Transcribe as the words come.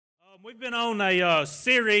We've been on a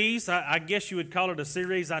series. I guess you would call it a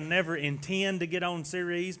series. I never intend to get on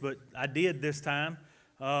series, but I did this time.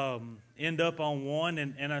 End up on one,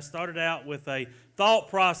 and I started out with a thought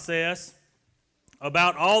process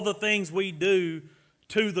about all the things we do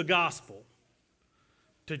to the gospel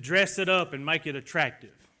to dress it up and make it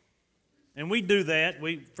attractive. And we do that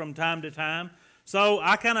from time to time. So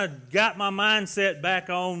I kind of got my mindset back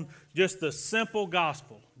on just the simple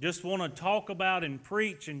gospel. Just want to talk about and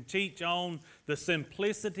preach and teach on the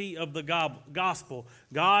simplicity of the gospel.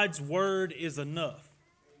 God's word is enough.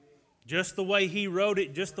 Just the way He wrote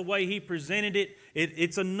it, just the way He presented it,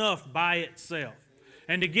 it's enough by itself.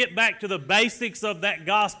 And to get back to the basics of that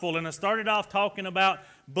gospel, and I started off talking about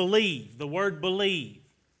believe, the word believe,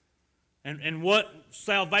 and what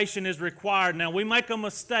salvation is required. Now, we make a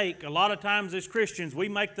mistake. A lot of times as Christians, we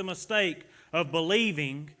make the mistake of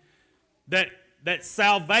believing that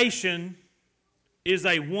salvation is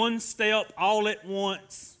a one-step,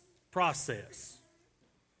 all-at-once process.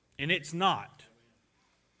 And it's not.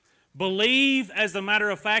 Believe, as a matter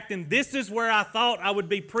of fact, and this is where I thought I would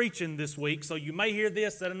be preaching this week, so you may hear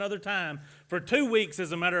this at another time. For 2 weeks,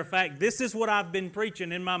 as a matter of fact, this is what I've been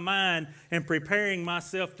preaching in my mind and preparing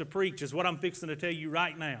myself to preach, is what I'm fixing to tell you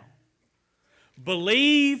right now.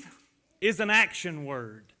 Believe is an action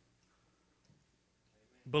word.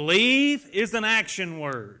 Believe is an action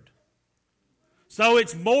word. So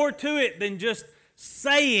it's more to it than just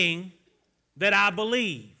saying that I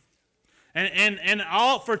believe. And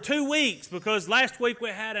all for 2 weeks, because last week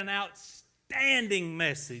we had an outstanding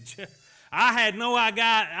message. I had no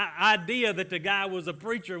idea that the guy was a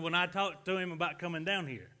preacher when I talked to him about coming down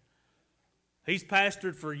here. He's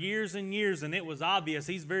pastored for years and years, and it was obvious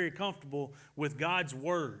he's very comfortable with God's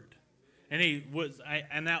word. And he was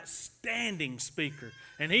an outstanding speaker.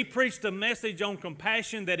 And he preached a message on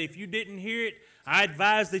compassion that if you didn't hear it, I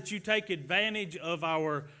advise that you take advantage of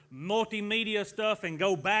our multimedia stuff and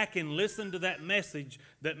go back and listen to that message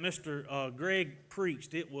that Mr. Greg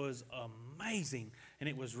preached. It was amazing, and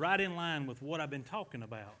it was right in line with what I've been talking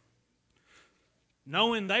about.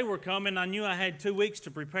 Knowing they were coming, I knew I had 2 weeks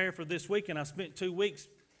to prepare for this week, and I spent 2 weeks.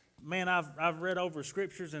 Man, I've read over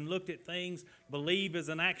scriptures and looked at things. Believe is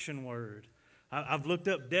an action word. I've looked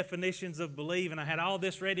up definitions of believe, and I had all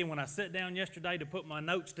this ready. And when I sat down yesterday to put my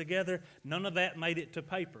notes together, none of that made it to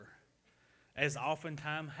paper, as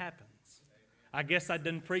oftentimes happens. I guess I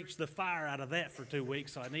didn't preach the fire out of that for 2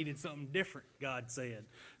 weeks, so I needed something different, God said.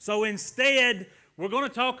 So instead, we're going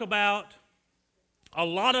to talk about a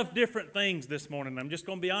lot of different things this morning. I'm just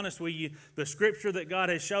going to be honest with you. The scripture that God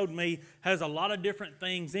has showed me has a lot of different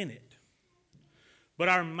things in it. But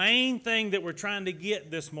our main thing that we're trying to get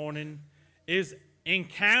this morning is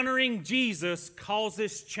encountering Jesus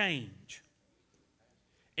causes change.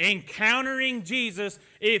 Encountering Jesus.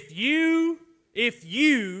 If you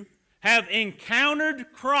have encountered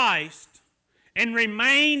Christ and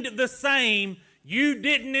remained the same, you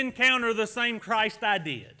didn't encounter the same Christ I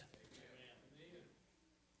did.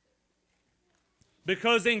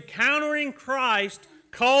 Because encountering Christ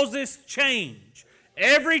causes change.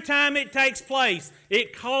 Every time it takes place,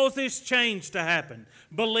 it causes change to happen.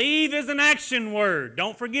 Believe is an action word.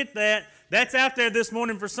 Don't forget that. That's out there this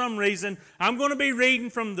morning for some reason. I'm going to be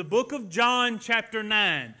reading from the book of John chapter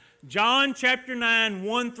 9. John chapter 9,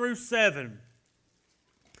 1 through 7.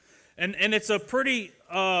 And it's a pretty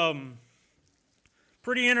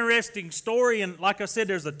interesting story. And like I said,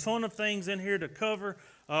 there's a ton of things in here to cover.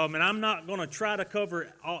 And I'm not going to try to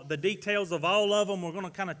cover the details of all of them. We're going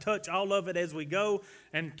to kind of touch all of it as we go,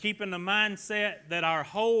 and keep in the mindset that our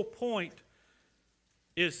whole point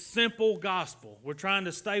is simple gospel. We're trying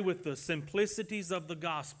to stay with the simplicities of the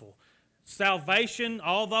gospel. Salvation,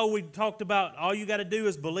 although we talked about all you got to do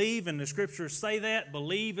is believe, and the scriptures say that,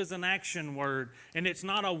 believe is an action word. And it's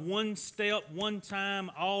not a one-step,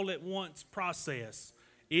 one-time, all-at-once process.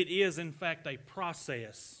 It is, in fact, a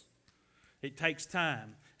process. It takes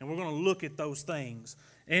time. And we're going to look at those things.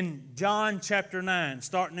 In John chapter 9,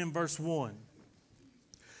 starting in verse 1.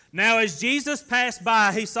 Now as Jesus passed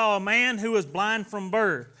by, he saw a man who was blind from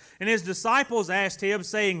birth. And his disciples asked him,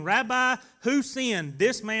 saying, Rabbi, who sinned,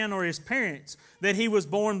 this man or his parents, that he was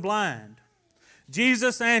born blind?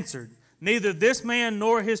 Jesus answered, Neither this man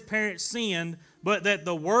nor his parents sinned, but that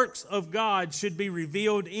the works of God should be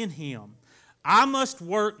revealed in him. I must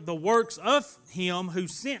work the works of him who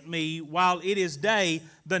sent me while it is day.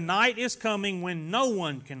 The night is coming when no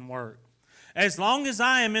one can work. As long as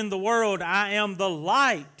I am in the world, I am the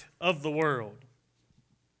light of the world.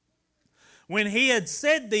 When he had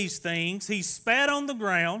said these things, he spat on the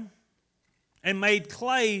ground and made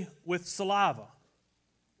clay with saliva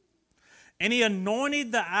And he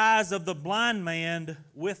anointed the eyes of the blind man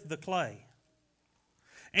with the clay.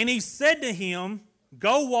 And he said to him,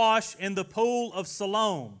 go wash in the pool of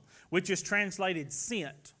Siloam, which is translated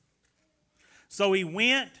sent. So he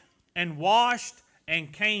went and washed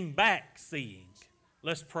and came back seeing.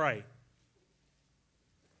 Let's pray.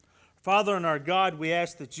 Father and our God, we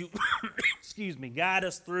ask that you, guide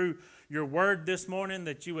us through your word this morning,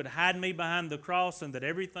 that you would hide me behind the cross, and that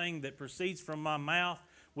everything that proceeds from my mouth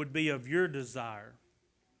would be of your desire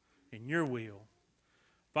and your will.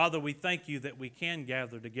 Father, we thank you that we can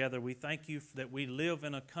gather together. We thank you that we live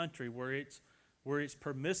in a country where it's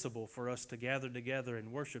permissible for us to gather together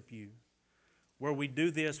and worship you, where we do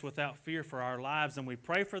this without fear for our lives, and we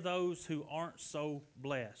pray for those who aren't so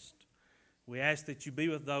blessed. We ask that you be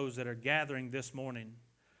with those that are gathering this morning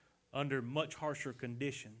under much harsher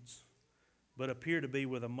conditions, but appear to be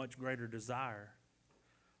with a much greater desire.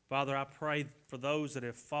 Father, I pray for those that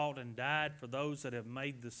have fought and died, for those that have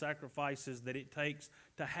made the sacrifices that it takes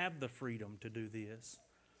to have the freedom to do this.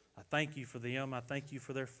 I thank you for them. I thank you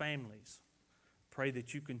for their families. Pray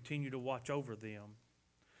that you continue to watch over them.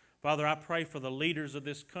 Father, I pray for the leaders of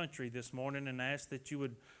this country this morning and ask that you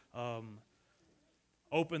would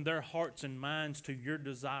open their hearts and minds to your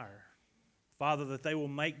desire. Father, that they will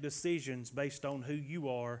make decisions based on who you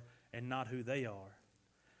are and not who they are.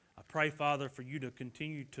 I pray, Father, for you to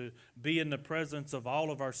continue to be in the presence of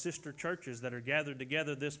all of our sister churches that are gathered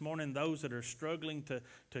together this morning, those that are struggling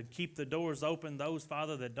to keep the doors open, those,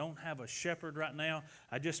 Father, that don't have a shepherd right now.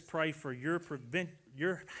 I just pray for your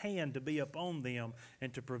hand to be upon them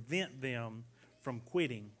and to prevent them from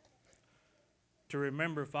quitting. To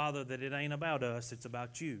remember, Father, that it ain't about us, it's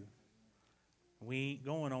about you. We ain't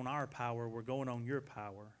going on our power, we're going on your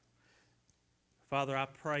power. Father, I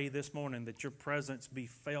pray this morning that your presence be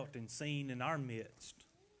felt and seen in our midst,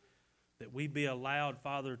 that we be allowed,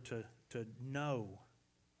 Father, to know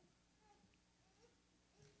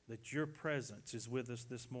that your presence is with us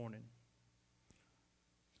this morning.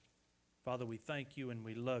 Father, we thank you and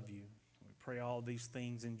we love you. We pray all these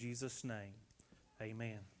things in Jesus' name.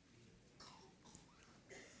 Amen.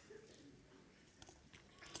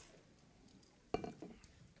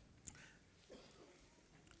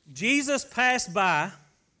 Jesus passed by,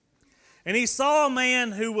 and he saw a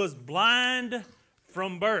man who was blind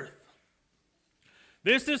from birth.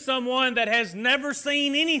 This is someone that has never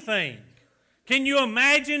seen anything. Can you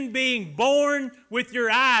imagine being born with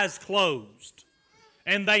your eyes closed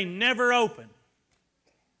and they never open?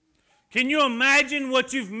 Can you imagine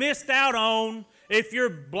what you've missed out on if you're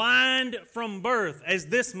blind from birth, as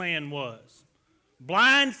this man was?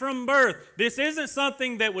 Blind from birth. This isn't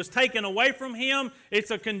something that was taken away from him.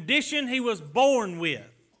 It's a condition he was born with.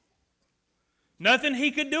 Nothing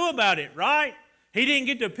he could do about it, right? He didn't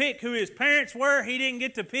get to pick who his parents were. He didn't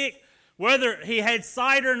get to pick whether he had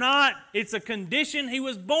sight or not. It's a condition he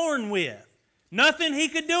was born with. Nothing he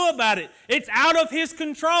could do about it. It's out of his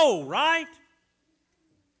control, right?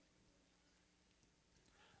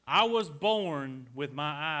 I was born with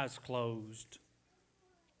my eyes closed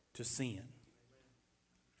to sin.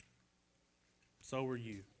 So were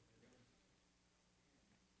you.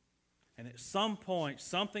 And at some point,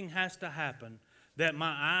 something has to happen that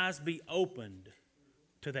my eyes be opened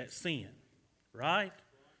to that sin, right?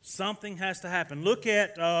 Something has to happen. Look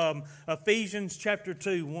at Ephesians chapter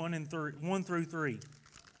 2, 1 through 3.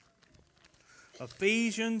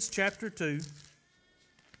 Ephesians chapter 2.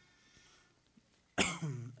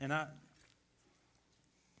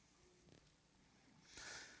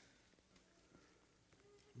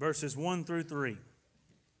 Verses 1 through 3.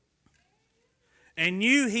 And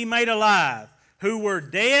you he made alive, who were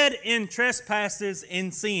dead in trespasses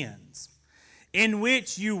and sins, in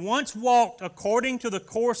which you once walked according to the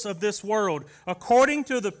course of this world, according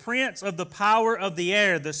to the prince of the power of the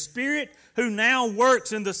air, the spirit who now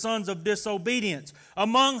works in the sons of disobedience,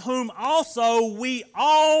 among whom also we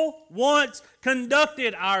all once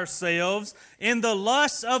conducted ourselves in the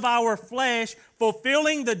lusts of our flesh,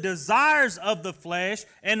 fulfilling the desires of the flesh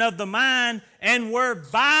and of the mind, and were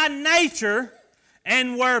by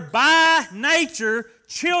nature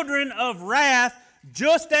children of wrath,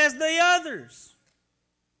 just as the others.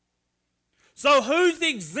 So who's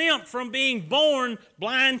exempt from being born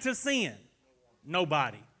blind to sin?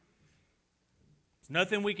 Nobody. There's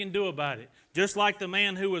nothing we can do about it. Just like the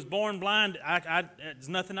man who was born blind, there's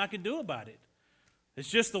nothing I can do about it. It's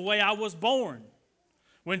just the way I was born.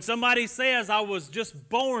 When somebody says I was just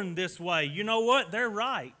born this way, you know what? They're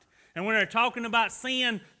right. And when they're talking about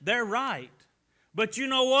sin, they're right. But you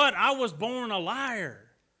know what? I was born a liar.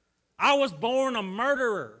 I was born a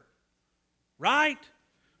murderer, right?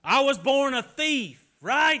 I was born a thief,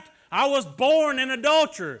 right? I was born an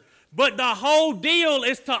adulterer. But the whole deal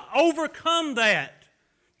is to overcome that,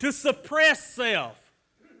 to suppress self,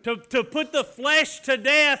 to put the flesh to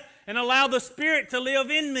death and allow the Spirit to live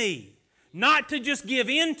in me. Not to just give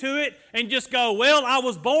in to it and just go, well, I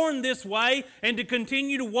was born this way, and to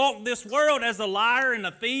continue to walk this world as a liar and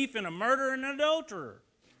a thief and a murderer and an adulterer.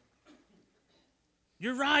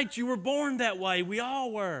 You're right, you were born that way. We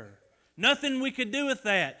all were. Nothing we could do with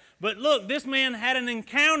that. But look, this man had an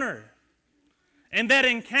encounter, and that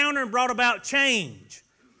encounter brought about change.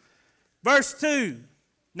 Verse 2.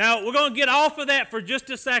 Now, we're going to get off of that for just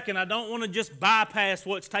a second. I don't want to just bypass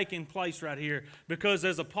what's taking place right here, because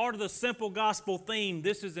as a part of the simple gospel theme,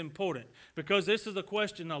 this is important, because this is a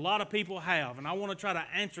question a lot of people have, and I want to try to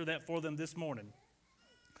answer that for them this morning.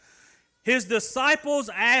 His disciples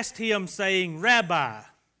asked him, saying, Rabbi,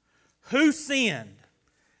 who sinned,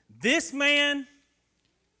 this man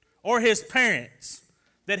or his parents,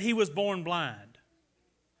 that he was born blind?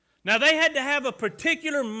 Now, they had to have a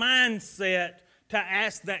particular mindset to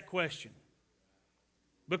ask that question.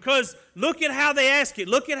 Because look at how they ask it.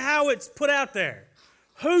 Look at how it's put out there.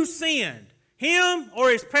 Who sinned? Him or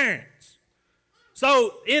his parents?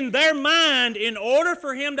 So in their mind, in order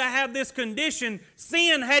for him to have this condition,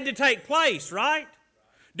 sin had to take place, right?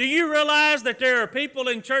 Do you realize that there are people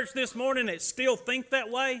in church this morning that still think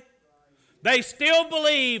that way? They still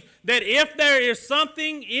believe that if there is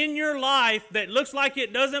something in your life that looks like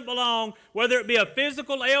it doesn't belong, whether it be a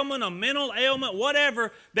physical ailment, a mental ailment,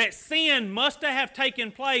 whatever, that sin must have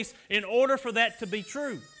taken place in order for that to be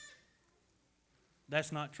true.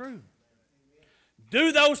 That's not true.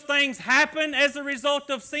 Do those things happen as a result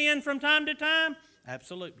of sin from time to time?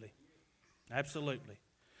 Absolutely. Absolutely.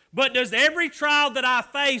 But does every trial that I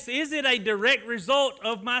face, is it a direct result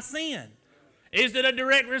of my sin? Is it a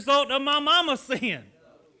direct result of my mama's sin?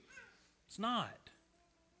 It's not.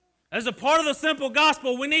 As a part of the simple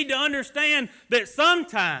gospel, we need to understand that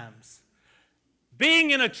sometimes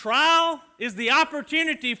being in a trial is the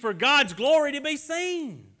opportunity for God's glory to be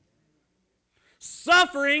seen.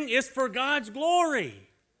 Suffering is for God's glory.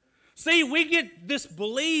 See, we get this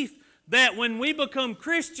belief that when we become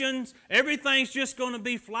Christians, everything's just going to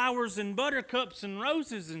be flowers and buttercups and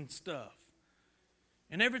roses and stuff.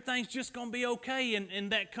 And everything's just going to be okay.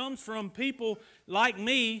 And that comes from people like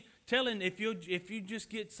me telling, if you just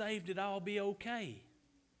get saved, it'll all be okay.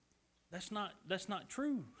 That's not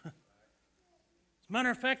true. As a matter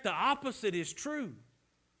of fact, the opposite is true.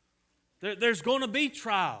 There's going to be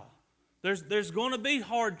trial. There's going to be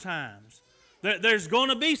hard times. There's going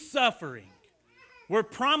to be suffering. We're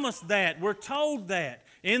promised that. We're told that.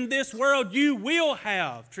 In this world you will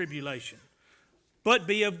have tribulation. But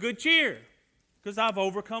be of good cheer, because I've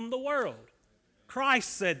overcome the world.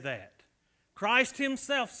 Christ said that. Christ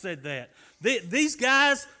himself said that. These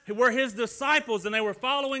guys were his disciples, and they were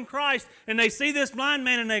following Christ, and they see this blind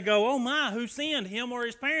man, and they go, oh my, who sinned, him or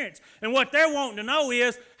his parents? And what they're wanting to know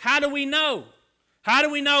is, how do we know? How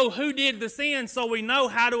do we know who did the sin so we know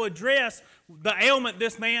how to address the ailment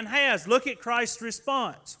this man has? Look at Christ's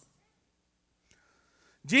response.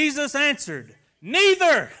 Jesus answered,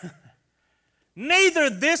 neither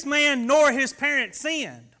this man nor his parents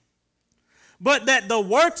sinned, but that the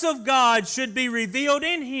works of God should be revealed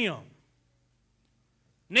in him.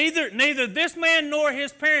 Neither this man nor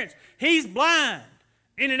his parents. He's blind,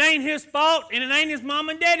 and it ain't his fault, and it ain't his mom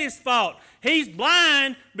and daddy's fault. He's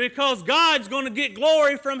blind because God's going to get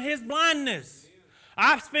glory from his blindness.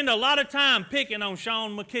 I spend a lot of time picking on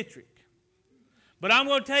Sean McKittrick. But I'm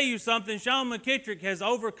going to tell you something. Sean McKittrick has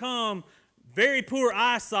overcome very poor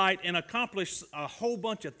eyesight and accomplished a whole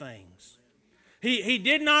bunch of things. He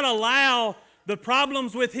did not allow the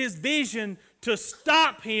problems with his vision to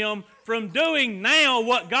stop him from doing now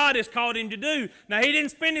what God has called him to do. Now, he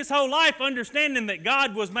didn't spend his whole life understanding that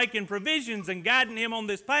God was making provisions and guiding him on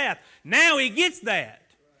this path. Now he gets that.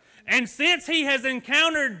 And since he has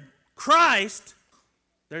encountered Christ,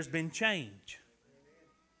 there's been change.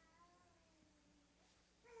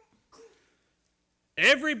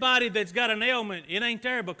 Everybody that's got an ailment, it ain't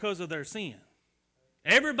there because of their sin.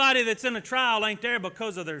 Everybody that's in a trial ain't there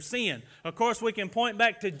because of their sin. Of course, we can point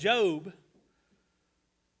back to Job,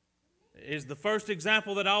 is the first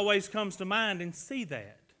example that always comes to mind, and see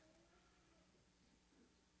that.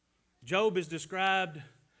 Job is described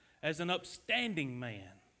as an upstanding man.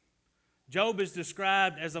 Job is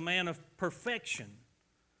described as a man of perfection.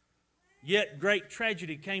 Yet great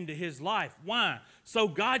tragedy came to his life. Why? So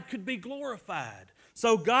God could be glorified.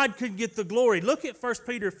 So God could get the glory. Look at 1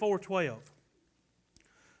 Peter 4:12.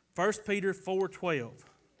 1 Peter 4:12.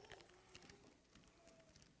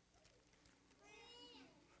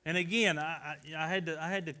 And again, I had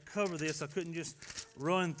to cover this. I couldn't just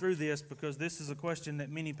run through this because this is a question that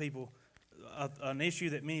many people, an issue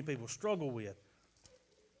that many people struggle with.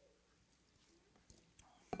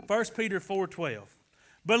 1 Peter 4:12.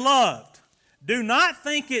 Beloved, do not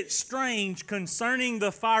think it strange concerning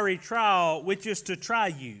the fiery trial which is to try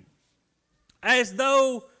you, as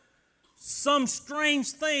though some strange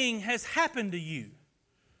thing has happened to you.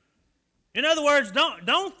 In other words,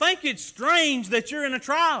 don't think it's strange that you're in a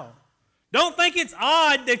trial. Don't think it's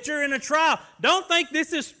odd that you're in a trial. Don't think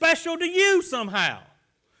this is special to you somehow.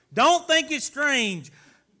 Don't think it's strange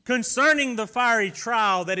concerning the fiery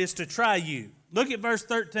trial that is to try you. Look at verse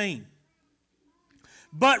 13.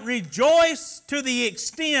 But rejoice to the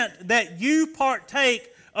extent that you partake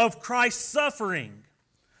of Christ's suffering,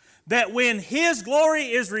 that when His glory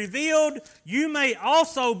is revealed, you may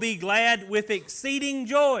also be glad with exceeding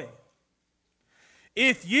joy.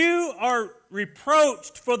 If you are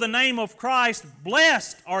reproached for the name of Christ,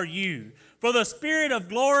 blessed are you, for the Spirit of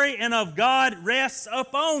glory and of God rests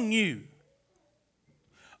upon you.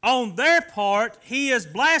 On their part, He is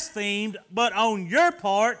blasphemed, but on your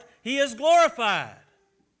part, He is glorified.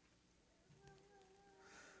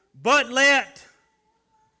 But let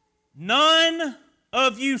none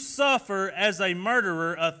of you suffer as a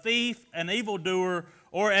murderer, a thief, an evildoer,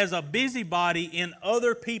 or as a busybody in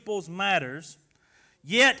other people's matters.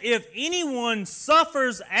 Yet if anyone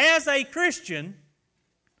suffers as a Christian,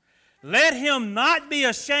 let him not be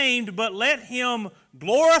ashamed, but let him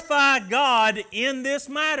glorify God in this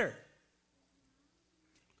matter.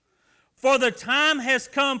 For the time has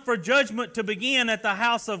come for judgment to begin at the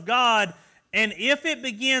house of God, and if it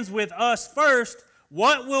begins with us first,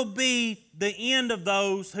 what will be the end of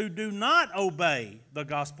those who do not obey the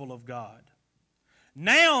gospel of God?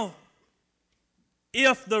 Now,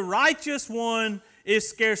 if the righteous one is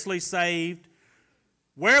scarcely saved,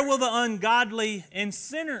 where will the ungodly and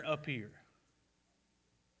sinner appear?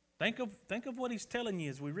 Think of what he's telling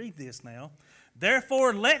you as we read this now.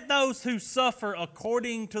 Therefore, let those who suffer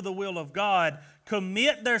according to the will of God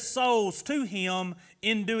commit their souls to Him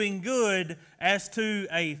in doing good as to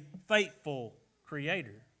a faithful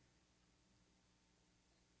Creator.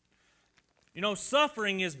 You know,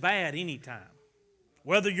 suffering is bad anytime.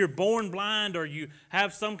 Whether you're born blind or you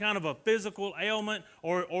have some kind of a physical ailment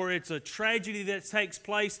or it's a tragedy that takes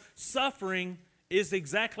place, suffering is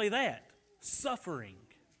exactly that, suffering.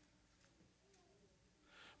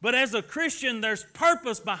 But as a Christian, there's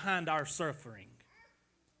purpose behind our suffering.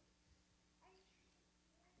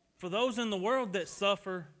 For those in the world that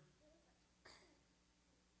suffer,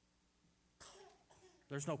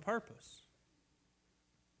 there's no purpose.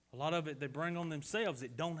 A lot of it they bring on themselves.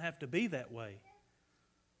 It don't have to be that way.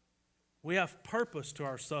 We have purpose to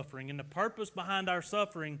our suffering, and the purpose behind our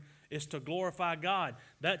suffering is to glorify God.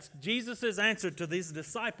 That's Jesus' answer to these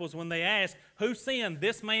disciples when they asked, who sinned,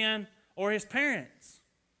 this man or his parents?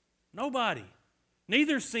 Nobody.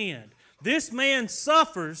 Neither sinned. This man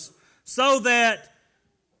suffers so that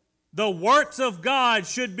the works of God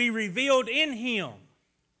should be revealed in him.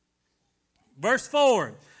 Verse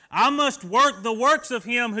 4, I must work the works of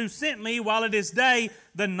Him who sent me while it is day.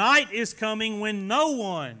 The night is coming when no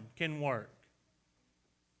one can work.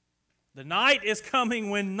 The night is coming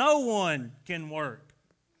when no one can work.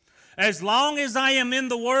 As long as I am in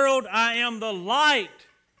the world, I am the light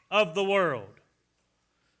of the world.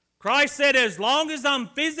 Christ said, as long as I'm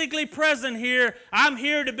physically present here, I'm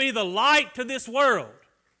here to be the light to this world.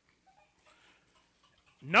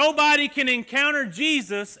 Nobody can encounter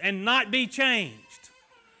Jesus and not be changed.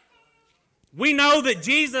 We know that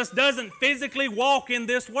Jesus doesn't physically walk in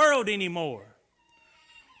this world anymore.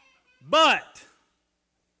 But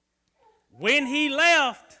when He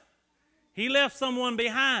left someone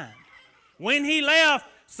behind. When He left,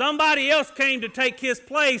 somebody else came to take His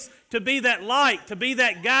place to be that light, to be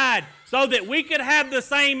that guide, so that we could have the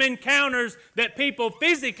same encounters that people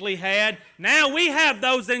physically had. Now we have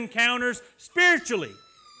those encounters spiritually.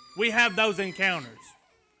 We have those encounters.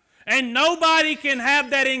 And nobody can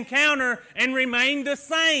have that encounter and remain the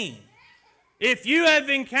same. If you have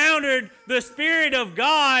encountered the Spirit of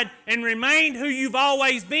God and remained who you've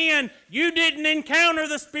always been, you didn't encounter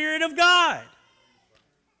the Spirit of God.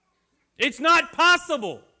 It's not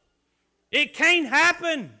possible. It can't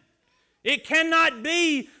happen. It cannot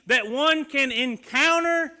be that one can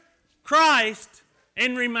encounter Christ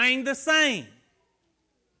and remain the same.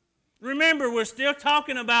 Remember, we're still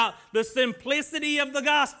talking about the simplicity of the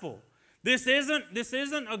gospel. This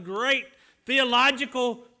isn't a great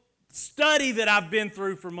theological study that I've been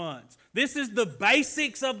through for months. This is the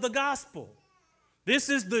basics of the gospel. This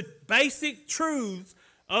is the basic truths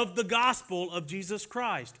of the gospel of Jesus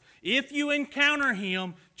Christ. If you encounter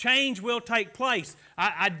Him, change will take place.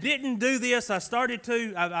 I didn't do this. I started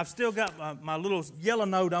to. I've still got my little yellow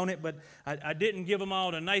note on it, but I didn't give them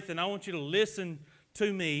all to Nathan. I want you to listen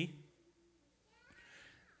to me.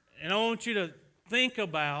 And I want you to think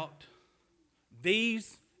about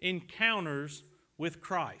these encounters with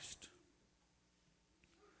Christ.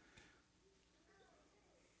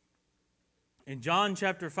 In John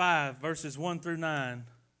chapter 5, verses 1 through 9,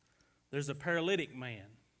 there's a paralytic man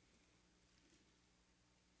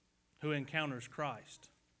who encounters Christ.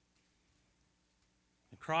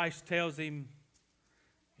 And Christ tells him,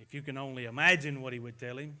 if you can only imagine what He would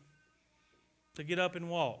tell him, to get up and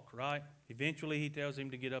walk, right? Eventually He tells him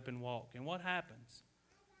to get up and walk. And what happens?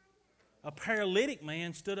 A paralytic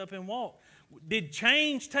man stood up and walked. Did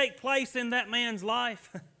change take place in that man's life?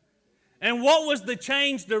 And what was the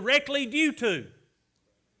change directly due to?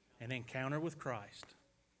 An encounter with Christ.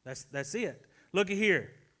 That's it. Look at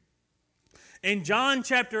here. In John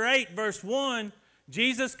chapter 8, verse 1,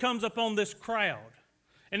 Jesus comes upon this crowd.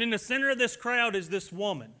 And in the center of this crowd is this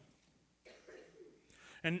woman.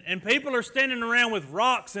 And people are standing around with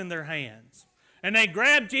rocks in their hands. And they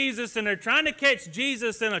grab Jesus and they're trying to catch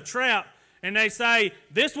Jesus in a trap. And they say,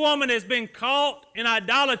 this woman has been caught in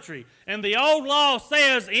idolatry. And the old law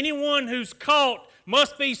says anyone who's caught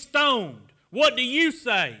must be stoned. What do you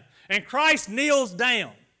say? And Christ kneels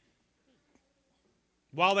down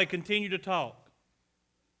while they continue to talk.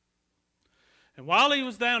 And while He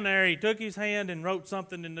was down there, He took His hand and wrote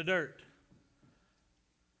something in the dirt.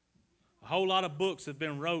 A whole lot of books have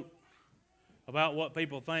been wrote about what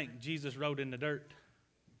people think Jesus wrote in the dirt.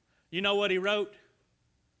 You know what He wrote?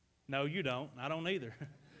 No, you don't. I don't either.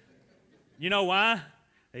 You know why?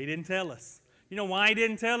 He didn't tell us. You know why He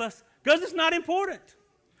didn't tell us? Because it's not important.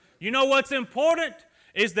 You know what's important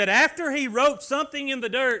is that after He wrote something in the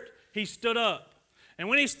dirt, He stood up. And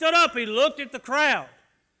when He stood up, He looked at the crowd.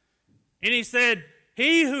 And He said,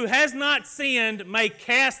 he who has not sinned may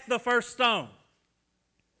cast the first stone.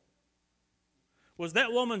 Was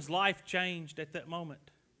that woman's life changed at that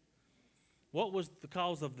moment? What was the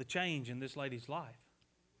cause of the change in this lady's life?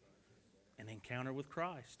 An encounter with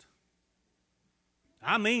Christ.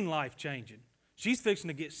 I mean life changing. She's fixing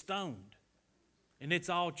to get stoned. And it's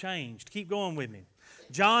all changed. Keep going with me.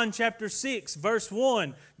 John chapter 6, verse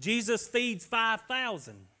 1. Jesus feeds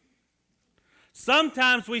 5,000.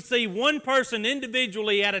 Sometimes we see one person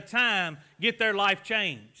individually at a time get their life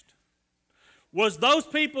changed. Was those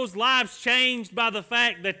people's lives changed by the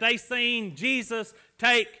fact that they seen Jesus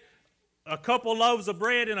take a couple loaves of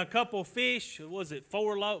bread and a couple fish? Was it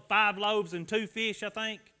 5 loaves and 2 fish, I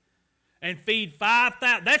think? And feed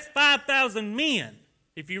 5,000. That's 5,000 men.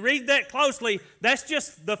 If you read that closely, that's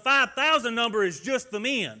just the 5,000 number is just the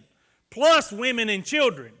men, plus women and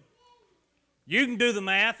children. You can do the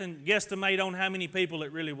math and guesstimate on how many people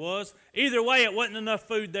it really was. Either way, it wasn't enough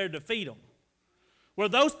food there to feed them. Were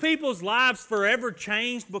those people's lives forever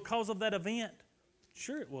changed because of that event?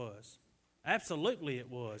 Sure it was. Absolutely it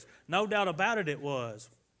was. No doubt about it, it was.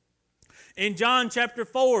 In John chapter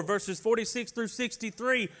 4, verses 46 through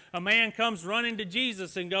 63, a man comes running to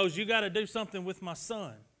Jesus and goes, you got to do something with my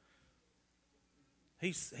son.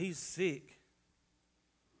 He's sick.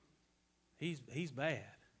 He's bad.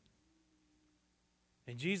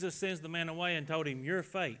 And Jesus sends the man away and told him, your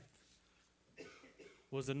faith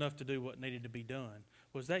was enough to do what needed to be done.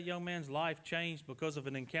 Was that young man's life changed because of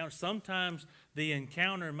an encounter? Sometimes the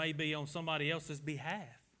encounter may be on somebody else's behalf.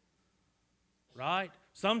 Right?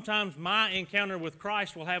 Sometimes my encounter with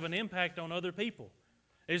Christ will have an impact on other people.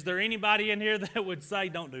 Is there anybody in here that would say,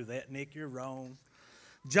 don't do that, Nick, you're wrong?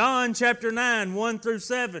 John chapter 9, 1 through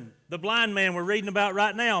 7. The blind man we're reading about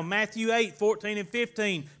right now. Matthew 8, 14 and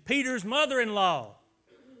 15. Peter's mother-in-law.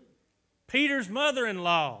 Peter's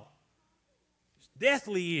mother-in-law is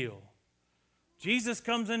deathly ill. Jesus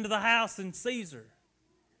comes into the house and sees her.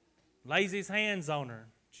 Lays His hands on her.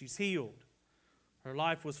 She's healed. Her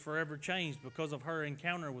life was forever changed because of her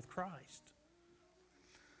encounter with Christ.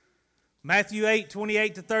 Matthew 8,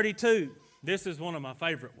 28 to 32. This is one of my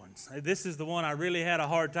favorite ones. This is the one I really had a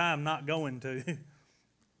hard time not going to.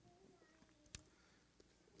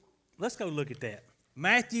 Let's go look at that.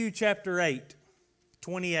 Matthew chapter 8,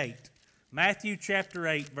 28. Matthew chapter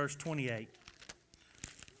 8, verse 28.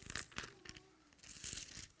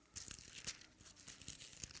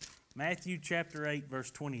 Matthew chapter 8, verse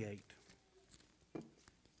 28.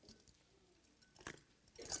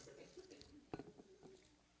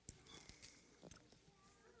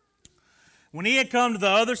 When he had come to the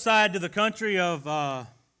other side to the country of, that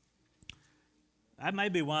may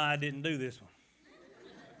be why I didn't do this one.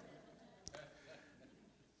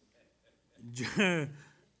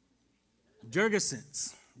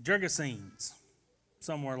 Gergesenes,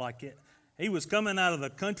 somewhere like it. He was coming out of the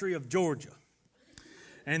country of Georgia.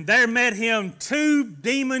 And there met him 2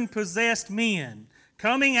 demon-possessed men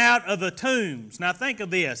coming out of the tombs. Now think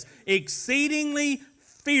of this. Exceedingly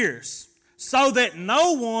fierce, so that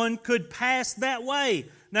no one could pass that way.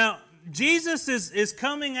 Now, Jesus is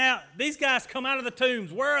coming out. These guys come out of the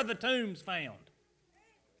tombs. Where are the tombs found?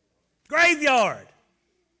 Graveyard.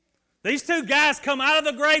 These 2 guys come out of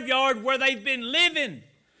the graveyard where they've been living.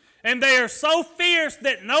 And they are so fierce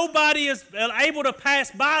that nobody is able to pass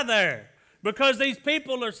by there. Because these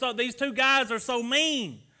 2 guys are so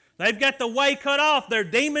mean. They've got the way cut off. They're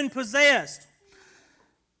demon-possessed.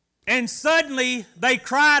 And suddenly they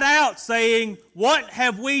cried out, saying, "What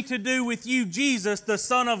have we to do with you, Jesus, the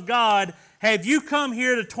Son of God? Have you come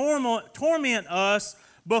here to torment us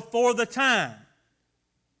before the time?"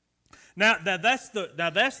 Now that's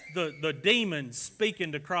the demons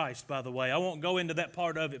speaking to Christ, by the way. I won't go into that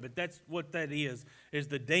part of it, but that's what that is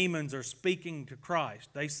the demons are speaking to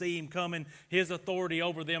Christ. They see him coming. His authority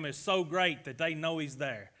over them is so great that they know he's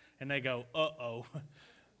there. And they go, uh-oh,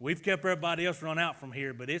 we've kept everybody else run out from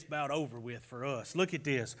here, but it's about over with for us. Look at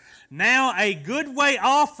this. Now a good way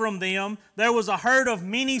off from them, there was a herd of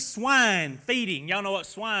many swine feeding. Y'all know what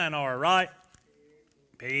swine are, right?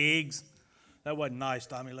 Pigs. That wasn't nice,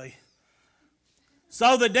 Tommy Lee.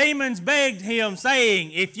 So the demons begged him,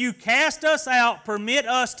 saying, "If you cast us out, permit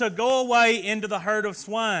us to go away into the herd of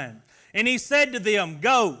swine." And he said to them,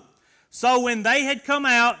 "Go." So when they had come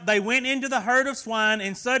out, they went into the herd of swine,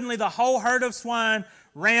 and suddenly the whole herd of swine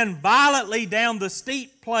ran violently down the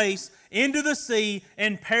steep place into the sea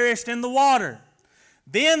and perished in the water.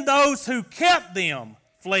 Then those who kept them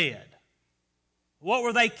fled. What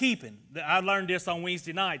were they keeping? I learned this on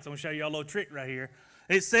Wednesday nights. I'm going to show you a little trick right here.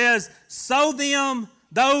 It says, "So them,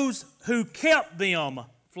 those who kept them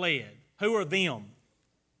fled." Who are them?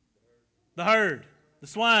 The herd, the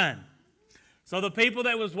swine. So the people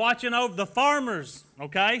that was watching over, the farmers,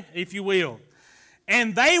 okay, if you will.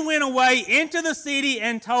 And they went away into the city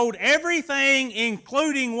and told everything,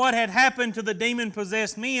 including what had happened to the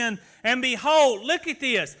demon-possessed men. And behold, look at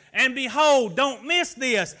this. And behold, don't miss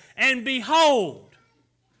this. And behold,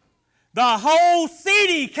 the whole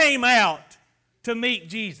city came out to meet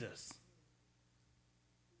Jesus.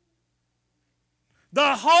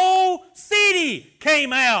 The whole city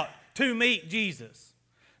came out to meet Jesus.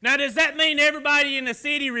 Now, does that mean everybody in the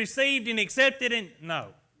city received and accepted it?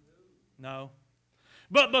 No.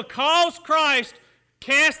 But because Christ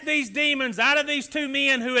cast these demons out of these 2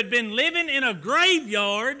 men who had been living in a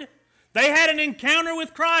graveyard, they had an encounter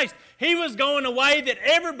with Christ. He was going a way that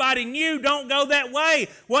everybody knew, don't go that way.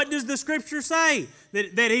 What does the Scripture say?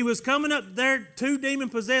 That he was coming up there, 2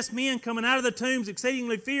 demon-possessed men coming out of the tombs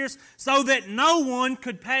exceedingly fierce, so that no one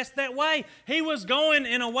could pass that way. He was going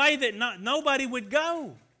in a way that nobody would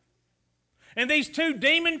go. And these 2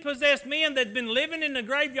 demon-possessed men that had been living in the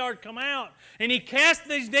graveyard come out, and he cast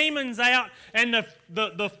these demons out, and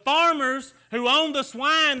the farmers who owned the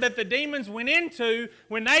swine that the demons went into,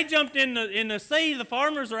 when they jumped in the sea, the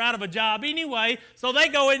farmers are out of a job anyway, so they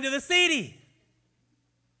go into the city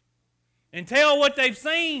and tell what they've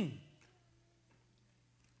seen.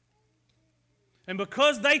 And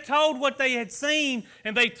because they told what they had seen,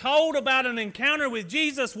 and they told about an encounter with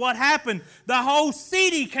Jesus, what happened? The whole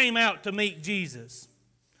city came out to meet Jesus.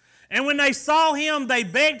 And when they saw him, they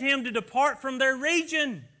begged him to depart from their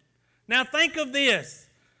region. Now think of this.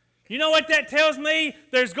 You know what that tells me?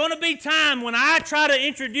 There's going to be time when I try to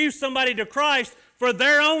introduce somebody to Christ for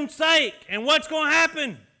their own sake. And what's going to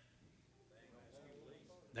happen?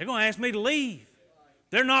 They're going to ask me to leave.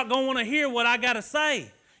 They're not going to want to hear what I got to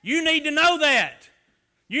say. You need to know that.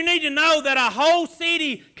 You need to know that a whole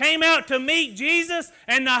city came out to meet Jesus,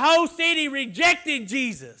 and the whole city rejected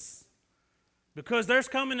Jesus. Because there's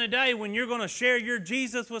coming a day when you're going to share your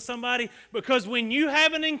Jesus with somebody, because when you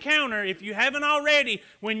have an encounter, if you haven't already,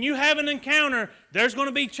 when you have an encounter, there's going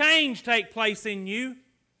to be change take place in you.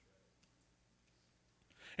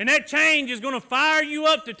 And that change is going to fire you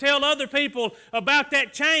up to tell other people about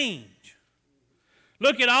that change.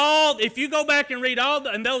 Look at all, if you go back and read all,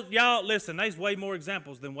 and y'all, listen, there's way more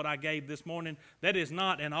examples than what I gave this morning. That is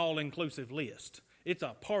not an all-inclusive list. It's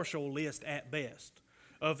a partial list at best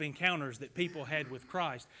of encounters that people had with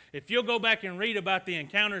Christ. If you'll go back and read about the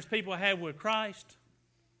encounters people had with Christ,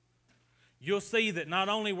 you'll see that not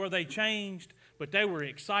only were they changed, but they were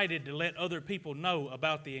excited to let other people know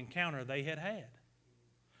about the encounter they had had.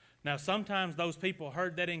 Now, sometimes those people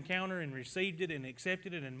heard that encounter and received it and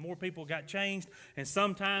accepted it, and more people got changed. And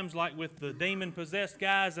sometimes, like with the demon-possessed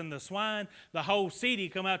guys and the swine, the whole city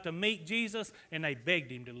come out to meet Jesus, and they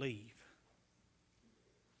begged him to leave.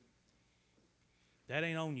 That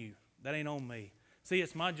ain't on you. That ain't on me. See,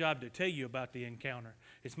 it's my job to tell you about the encounter.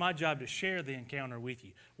 It's my job to share the encounter with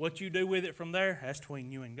you. What you do with it from there, that's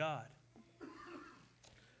between you and God.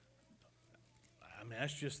 I mean,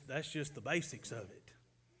 that's just the basics of it.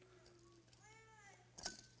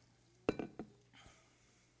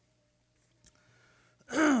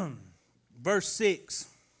 Verse 6.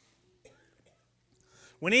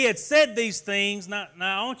 When he had said these things, now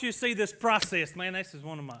I want you to see this process, man. This is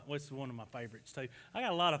one of my favorites too. I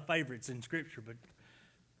got a lot of favorites in Scripture, but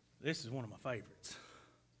this is one of my favorites.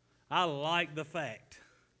 I like the fact.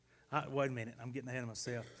 Wait a minute, I'm getting ahead of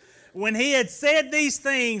myself. When he had said these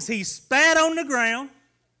things, he spat on the ground.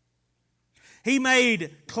 He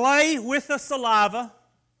made clay with the saliva,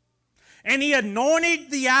 and he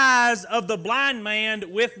anointed the eyes of the blind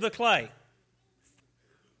man with the clay.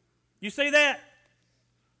 You see that?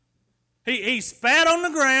 He spat on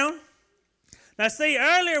the ground. Now see,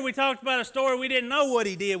 earlier we talked about a story we didn't know what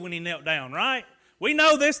he did when he knelt down, right? We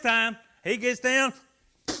know this time. He gets down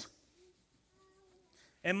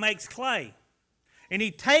and makes clay. And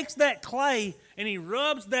he takes that clay and he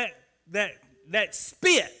rubs that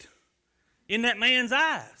spit in that man's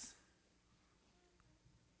eyes.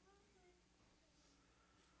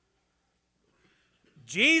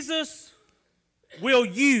 Jesus will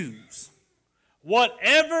use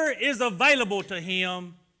whatever is available to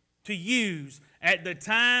him to use at the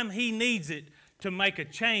time he needs it to make a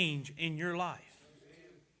change in your life.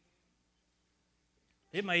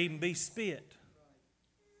 It may even be spit.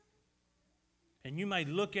 And you may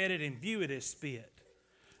look at it and view it as spit.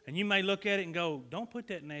 And you may look at it and go, don't put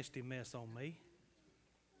that nasty mess on me.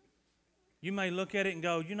 You may look at it and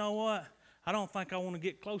go, you know what? I don't think I want to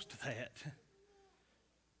get close to that.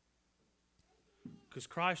 Because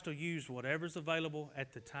Christ will use whatever's available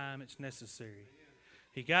at the time it's necessary.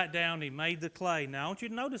 He got down, he made the clay. Now I want you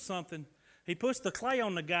to notice something. He puts the clay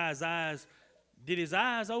on the guy's eyes. Did his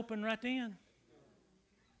eyes open right then?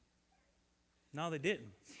 No, they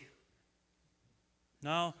didn't.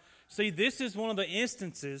 No. See, this is one of the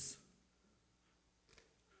instances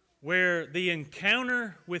where the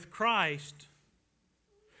encounter with Christ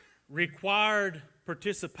required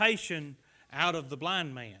participation out of the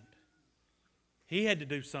blind man. He had to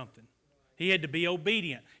do something. He had to be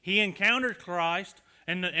obedient. He encountered Christ,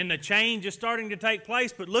 and the change is starting to take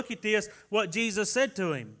place. But look at this, what Jesus said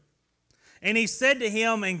to him. And he said to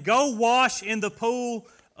him, and go wash in the pool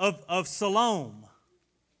of Siloam.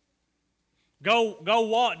 Go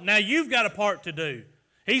wash. Now you've got a part to do.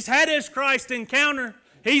 He's had his Christ encounter.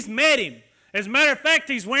 He's met him. As a matter of fact,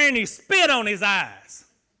 he's wearing his spit on his eyes.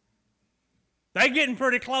 They're getting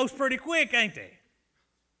pretty close pretty quick, ain't they?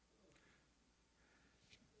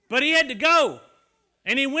 But he had to go.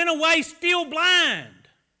 And he went away still blind.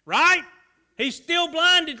 Right? He's still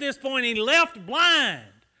blind at this point. He left blind.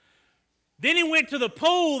 Then he went to the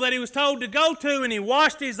pool that he was told to go to, and he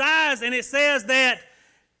washed his eyes. And it says that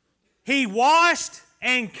he washed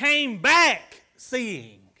and came back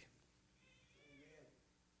seeing.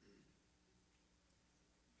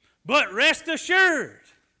 But rest assured,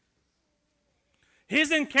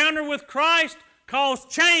 his encounter with Christ caused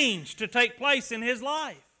change to take place in his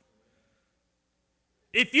life.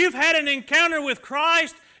 If you've had an encounter with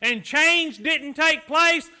Christ and change didn't take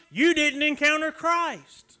place, you didn't encounter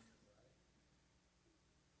Christ.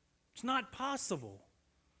 It's not possible.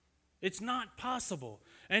 It's not possible.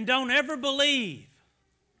 And don't ever believe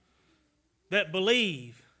that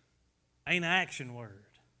believe ain't an action word.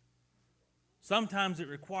 Sometimes it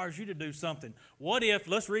requires you to do something. What if,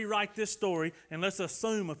 let's rewrite this story and let's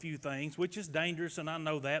assume a few things, which is dangerous and I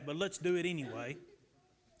know that, but let's do it anyway.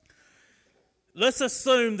 Let's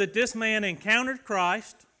assume that this man encountered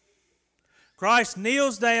Christ. Christ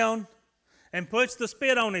kneels down and puts the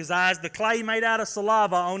spit on his eyes, the clay made out of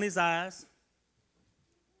saliva on his eyes.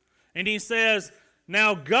 And he says,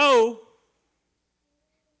 now go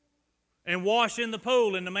and wash in the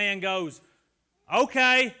pool. And the man goes,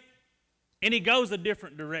 okay. And he goes a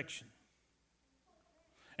different direction.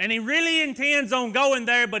 And he really intends on going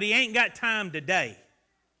there, but he ain't got time today.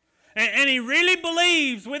 And he really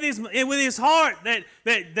believes with his heart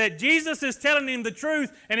that Jesus is telling him the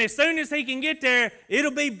truth. And as soon as he can get there,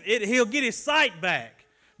 he'll get his sight back.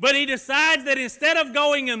 But he decides that instead of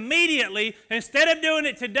going immediately, instead of doing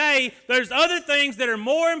it today, there's other things that are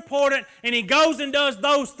more important, and he goes and does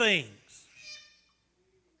those things.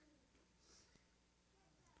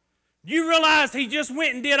 You realize he just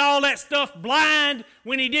went and did all that stuff blind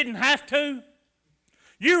when he didn't have to?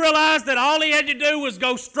 You realize that all he had to do was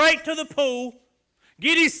go straight to the pool,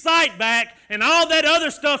 get his sight back, and all that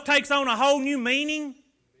other stuff takes on a whole new meaning?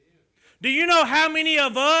 Do you know how many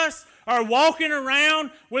of us are walking around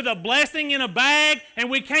with a blessing in a bag and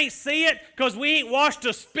we can't see it because we ain't washed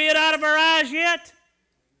the spit out of our eyes yet?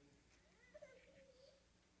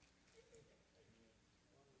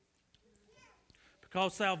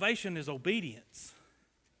 Because salvation is obedience.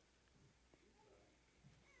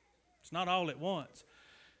 It's not all at once.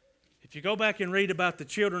 If you go back and read about the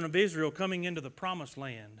children of Israel coming into the promised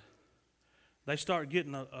land, they start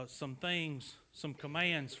getting some things, some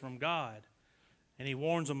commands from God. And he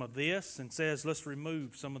warns them of this and says, let's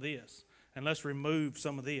remove some of this. And let's remove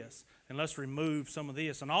some of this. And let's remove some of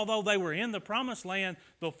this. And although they were in the promised land,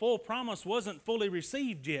 the full promise wasn't fully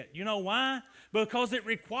received yet. You know why? Because it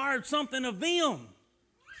required something of them.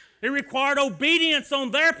 It required obedience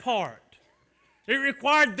on their part. It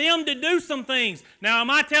required them to do some things. Now,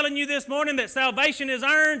 am I telling you this morning that salvation is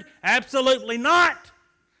earned? Absolutely not.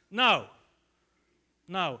 No.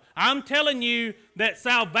 No. I'm telling you that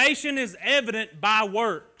salvation is evident by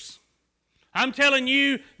works. I'm telling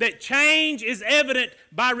you that change is evident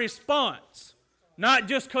by response, not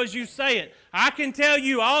just because you say it. I can tell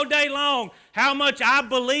you all day long how much I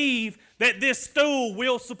believe that this stool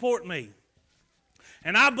will support me.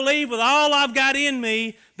 And I believe with all I've got in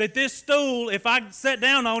me that this stool, if I sit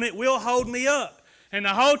down on it, will hold me up. And the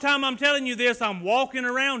whole time I'm telling you this, I'm walking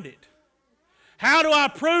around it. How do I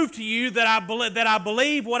prove to you that I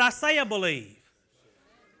believe what I say I believe?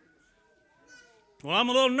 Well, I'm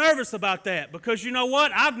a little nervous about that because you know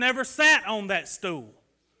what? I've never sat on that stool.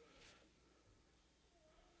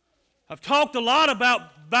 I've talked a lot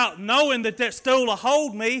about knowing that stool will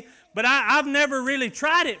hold me, but I've never really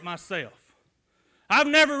tried it myself. I've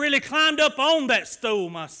never really climbed up on that stool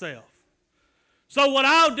myself. So what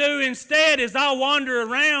I'll do instead is I'll wander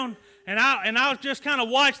around and I'll just kind of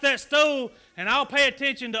watch that stool and I'll pay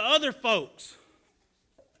attention to other folks.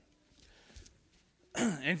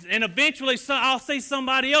 And eventually I'll see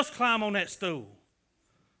somebody else climb on that stool.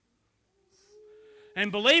 And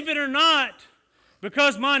believe it or not,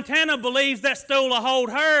 because Montana believes that stool will hold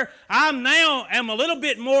her, I am a little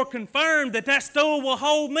bit more confirmed that stool will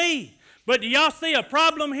hold me. But do y'all see a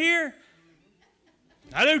problem here?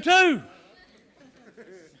 I do too.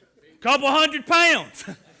 Couple 100 pounds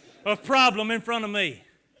of problem in front of me.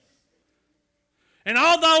 And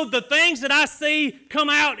although the things that I see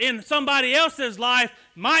come out in somebody else's life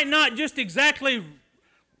might not just exactly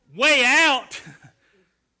weigh out,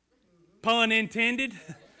 pun intended,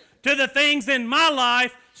 to the things in my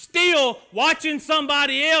life, still watching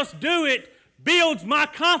somebody else do it builds my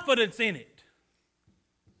confidence in it.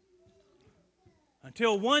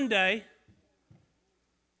 Until one day,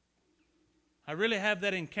 I really have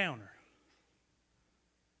that encounter.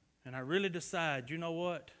 And I really decide, you know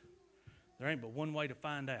what? There ain't but one way to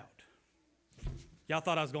find out. Y'all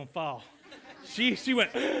thought I was going to fall. She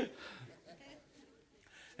went,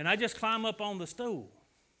 and I just climb up on the stool.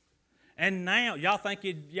 And now, y'all think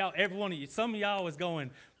every one of you, some of y'all was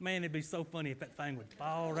going, man, it'd be so funny if that thing would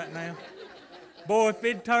fall right now. Boy, if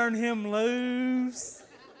it'd turn him loose.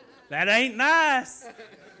 That ain't nice.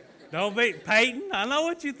 Don't be, Peyton, I know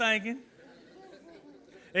what you're thinking.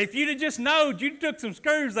 If you'd have just knowed, you'd took some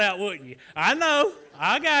screws out, wouldn't you? I know.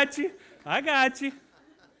 I got you. I got you.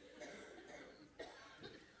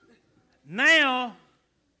 Now,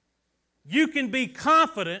 you can be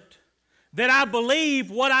confident that I believe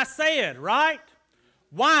what I said, right?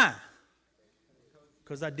 Why?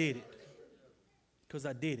 Because I did it. Because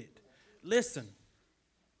I did it. Listen.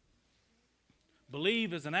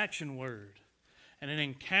 Believe is an action word, and an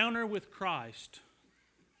encounter with Christ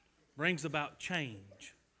brings about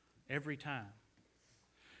change every time.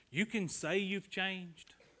 You can say you've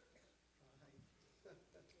changed.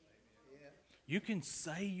 You can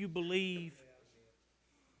say you believe,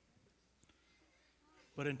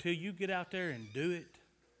 but until you get out there and do it,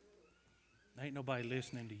 ain't nobody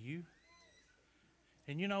listening to you.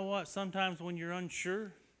 And you know what? Sometimes when you're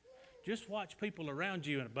unsure, just watch people around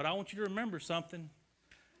you. But I want you to remember something.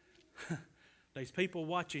 There's people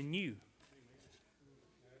watching you.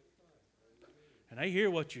 And they hear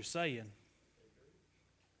what you're saying.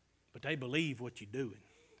 But they believe what you're doing.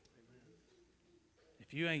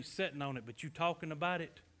 If you ain't sitting on it, but you talking about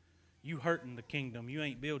it, you hurting the kingdom. You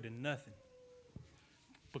ain't building nothing.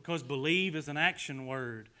 Because believe is an action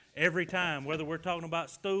word. Every time, whether we're talking about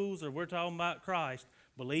stools or we're talking about Christ,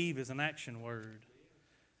 believe is an action word.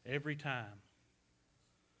 Every time.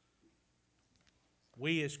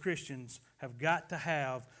 we as Christians have got to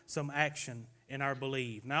have some action in our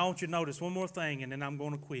belief. Now I want you to notice one more thing, and then I'm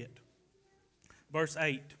going to quit. Verse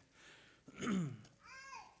 8.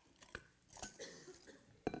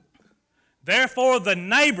 Therefore the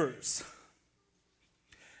neighbors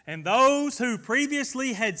and those who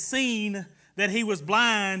previously had seen that he was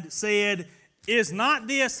blind said, Is not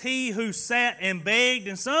this he who sat and begged?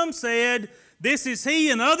 And some said, This is he,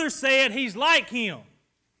 and others said, He's like him.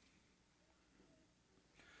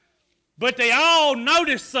 But they all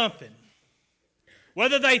noticed something.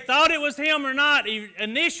 Whether they thought it was him or not,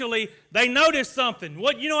 initially they noticed something.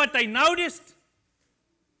 You know what they noticed?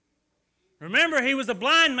 Remember, he was a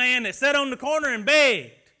blind man that sat on the corner and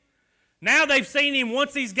begged. Now they've seen him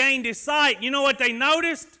once he's gained his sight. You know what they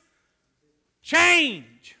noticed?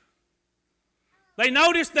 Change. They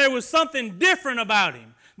noticed there was something different about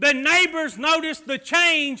him. The neighbors noticed the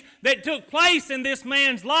change that took place in this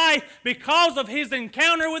man's life because of his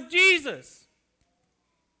encounter with Jesus.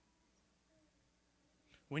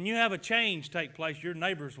 When you have a change take place, your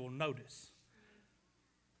neighbors will notice.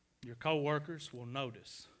 Your co-workers will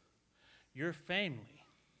notice. Your family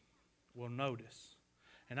will notice.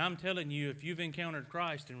 And I'm telling you, if you've encountered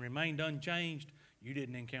Christ and remained unchanged, you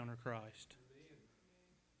didn't encounter Christ.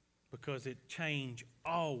 Because change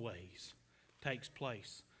always takes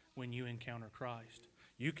place when you encounter Christ.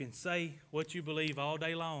 You can say what you believe all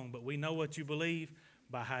day long, but we know what you believe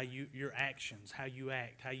by how your actions, how you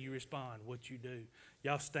act, how you respond, what you do.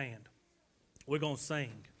 Y'all stand. We're going to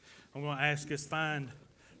sing. I'm going to ask this fine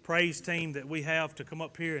praise team that we have to come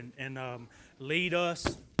up here and lead us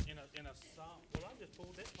in a song. Well, I just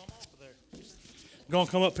pulled that from off of there. Going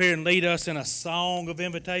to come up here and lead us in a song of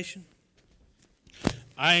invitation.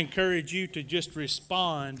 I encourage you to just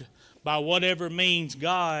respond by whatever means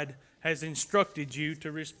God has instructed you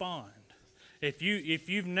to respond. If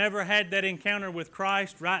you've never had that encounter with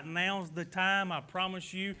Christ, right now's the time. I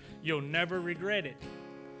promise you, you'll never regret it.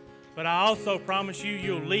 But I also promise you,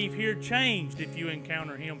 you'll leave here changed if you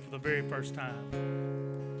encounter Him for the very first time.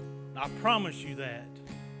 I promise you that.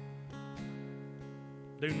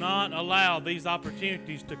 Do not allow these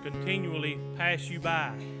opportunities to continually pass you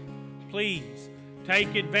by. Please,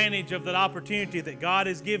 take advantage of that opportunity that God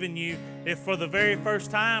has given you if for the very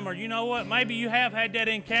first time, or you know what, maybe you have had that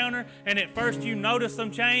encounter and at first you noticed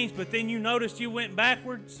some change, but then you noticed you went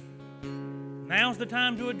backwards. Now's the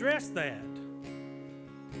time to address that.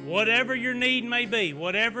 Whatever your need may be,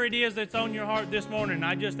 whatever it is that's on your heart this morning,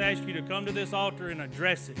 I just ask you to come to this altar and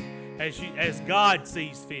address it as God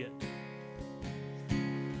sees fit.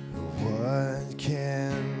 What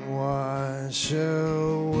can wash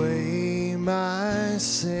away my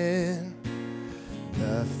sin?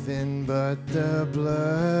 Nothing but the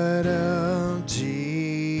blood of Jesus.